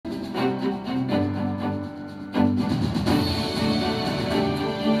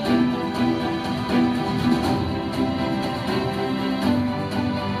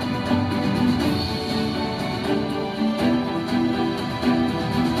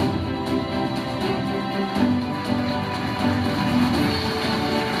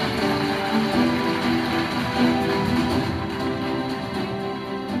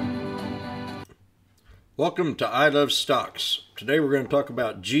Welcome to I Love Stocks. Today we're going to talk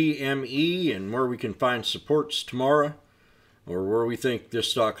about GME and where we can find supports tomorrow, or where we think this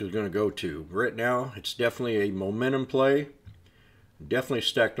stock is going to go to. Right now it's definitely a momentum play, definitely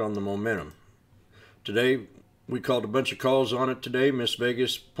stacked on the momentum. Today we called a bunch of calls on it today. Miss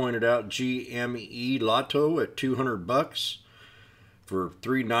Vegas pointed out GME Lotto at $200 for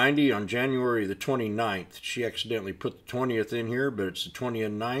 $390 on January the 29th. She accidentally put the 20th in here, but it's the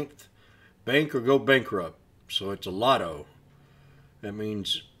 29th. Bank or go bankrupt. So it's a lotto. That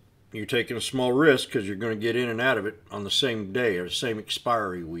means you're taking a small risk because you're going to get in and out of it on the same day or the same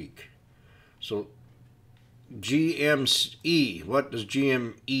expiry week. So GME, what does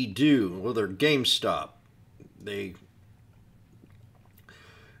GME do? Well, they're GameStop.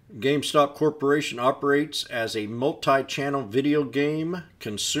 GameStop Corporation operates as a multi-channel video game,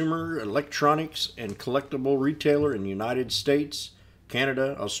 consumer electronics, and collectible retailer in the United States,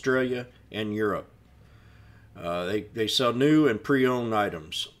 Canada, Australia, and Europe. They sell new and pre-owned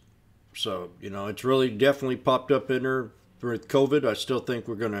items. So, it's really definitely popped up in there with COVID. I still think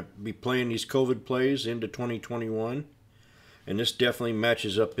we're going to be playing these COVID plays into 2021. And this definitely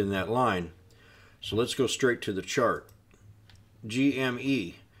matches up in that line. So let's go straight to the chart.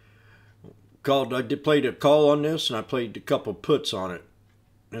 GME. I played a call on this, and I played a couple puts on it.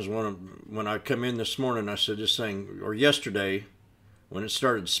 When I come in this morning, I said this thing, or yesterday, when it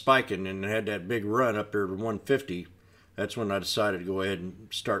started spiking and it had that big run up there to 150, that's when I decided to go ahead and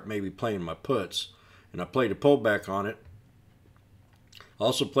start maybe playing my puts. And I played a pullback on it. I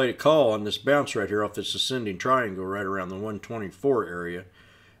also played a call on this bounce right here off this ascending triangle right around the 124 area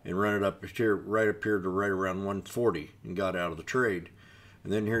and run it up here, right up here to right around 140 and got out of the trade.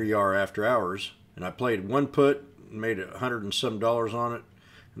 And then here you are after hours. And I played one put, made $100 and some on it,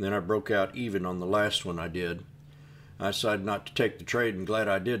 and then I broke out even on the last one I did. I decided not to take the trade, and glad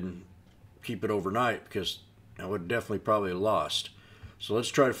I didn't keep it overnight because I would definitely probably lost. So let's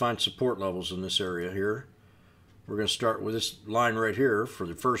try to find support levels in this area here. We're going to start with this line right here for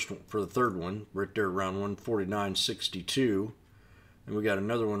the third one, right there around 149.62, and we got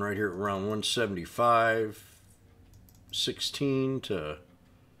another one right here around 175.16 to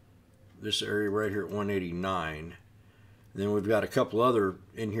this area right here at 189. Then we've got a couple other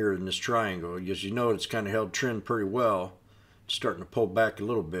in here in this triangle. As you know, it's kind of held trend pretty well. It's starting to pull back a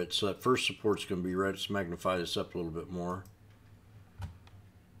little bit. So that first support's going to be right. Let's magnify this up a little bit more.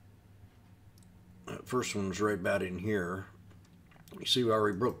 That first one's right about in here. You see we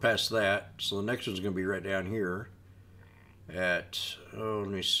already broke past that. So the next one's going to be right down here at, let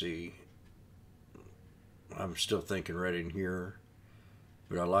me see. I'm still thinking right in here.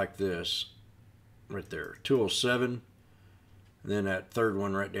 But I like this right there. 207. And then that third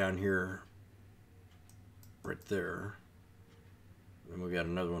one right down here, right there. And we got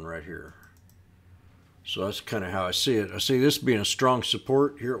another one right here. So that's kind of how I see it. I see this being a strong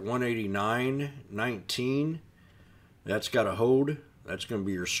support here at 189.19. That's got to hold. That's going to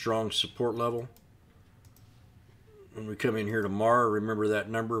be your strong support level. When we come in here tomorrow, remember that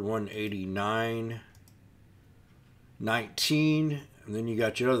number, 189.19. And then you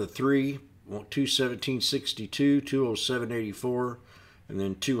got your other three. 217.62, 207.84, and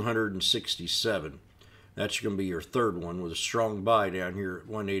then 267. That's going to be your third one with a strong buy down here at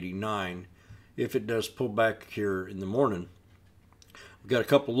 189. If it does pull back here in the morning, we've got a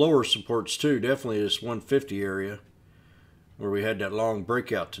couple lower supports too. Definitely this 150 area where we had that long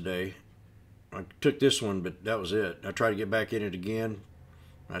breakout today. I took this one, but that was it. I tried to get back in it again.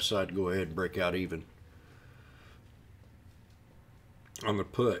 I decided to go ahead and break out even on the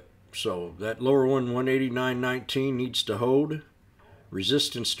put. So that lower one, 189.19, needs to hold.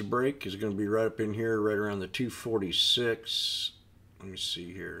 Resistance to break is going to be right up in here, right around the 246. Let me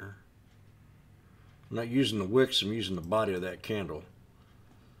see here. I'm not using the wicks, I'm using the body of that candle.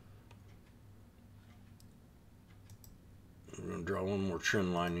 I'm going to draw one more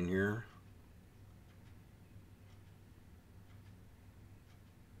trend line in here.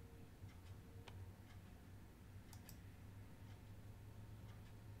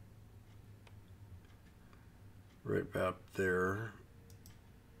 Right about there.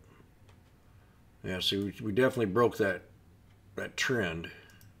 Yeah, see, we definitely broke that trend.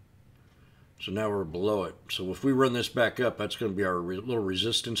 So now we're below it. So if we run this back up, that's going to be our little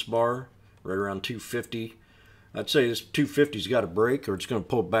resistance bar, right around 250. I'd say this 250's got to break, or it's going to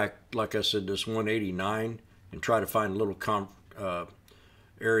pull back, like I said, this 189, and try to find a little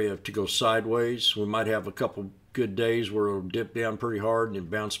area to go sideways. We might have a couple good days where it'll dip down pretty hard and then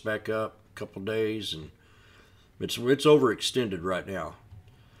bounce back up a couple days, and it's overextended right now.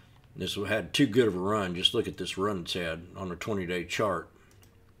 This had too good of a run. Just look at this run it's had on a 20-day chart.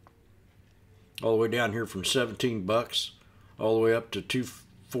 all the way down here from 17 bucks all the way up to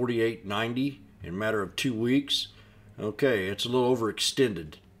 248.90 in a matter of 2 weeks. Okay, it's a little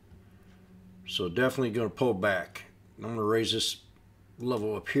overextended, so definitely going to pull back. I'm going to raise this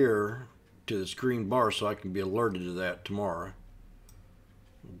level up here to this green bar so I can be alerted to that tomorrow.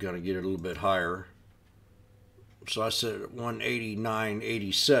 I'm going to get it a little bit higher. So I set it at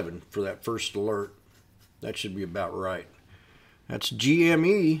 189.87 for that first alert. That should be about right. That's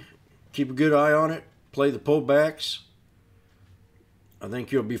GME. Keep a good eye on it. Play the pullbacks. I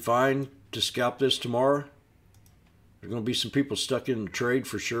think you'll be fine to scalp this tomorrow. There's going to be some people stuck in the trade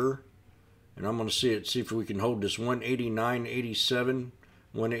for sure. And I'm going to see if we can hold this 189.87,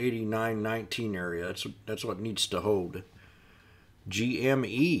 189.19 area. That's what needs to hold.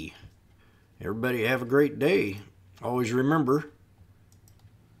 GME. Everybody have a great day. Always remember,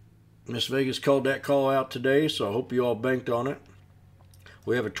 Miss Vegas called that call out today, so I hope you all banked on it.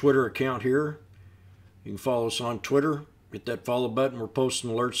 We have a Twitter account here. You can follow us on Twitter. Hit that follow button. We're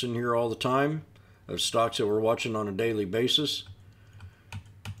posting alerts in here all the time of stocks that we're watching on a daily basis.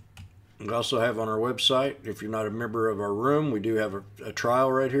 We also have on our website, if you're not a member of our room, we do have a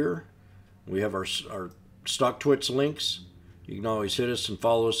trial right here. We have our StockTwits links. You can always hit us and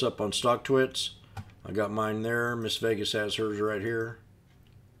follow us up on StockTwits. I got mine there. Miss Vegas has hers right here.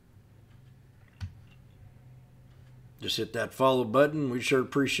 Just hit that follow button. We sure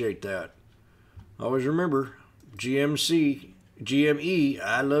appreciate that. Always remember, GME,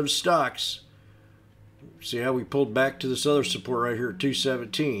 I love stocks. See how we pulled back to this other support right here at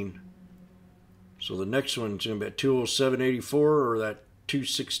 217. So the next one's going to be at 207.84 or that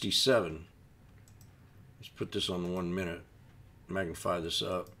 267. Let's put this on the 1 minute. Magnify this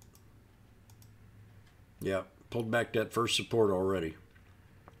up. Yeah, pulled back that first support already.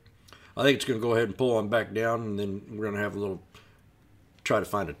 I think it's going to go ahead and pull on back down, and then we're going to have a little, try to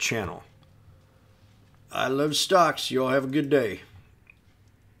find a channel. I love stocks. You all have a good day.